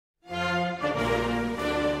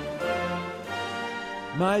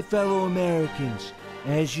My fellow Americans,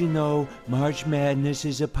 as you know, March Madness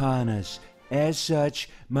is upon us. As such,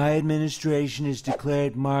 my administration has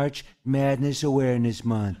declared March Madness Awareness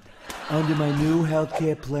Month. Under my new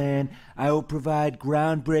healthcare plan, I will provide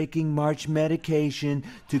groundbreaking March medication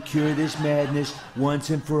to cure this madness once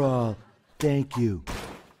and for all. Thank you.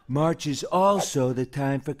 March is also the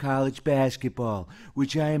time for college basketball,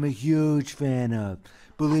 which I am a huge fan of.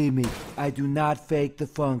 Believe me, I do not fake the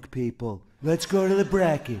funk, people. Let's go to the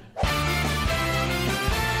bracket.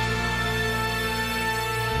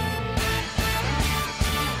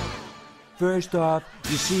 First off,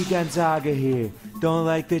 you see Gonzaga here. Don't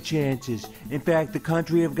like their chances. In fact, the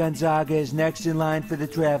country of Gonzaga is next in line for the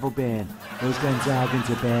travel ban. Those Gonzagans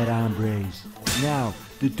are bad hombres. Now,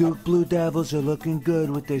 the Duke Blue Devils are looking good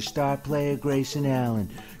with their star player Grayson Allen.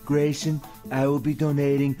 Grayson, I will be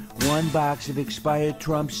donating 1 box of expired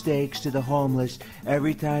Trump steaks to the homeless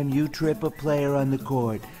every time you trip a player on the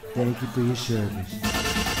court. Thank you for your service.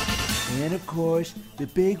 And of course, the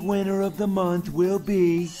big winner of the month will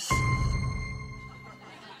be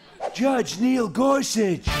Judge Neil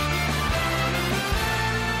Gorsuch.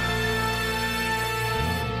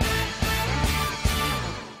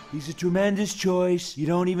 He's a tremendous choice. You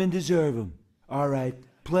don't even deserve him. All right,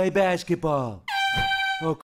 play basketball.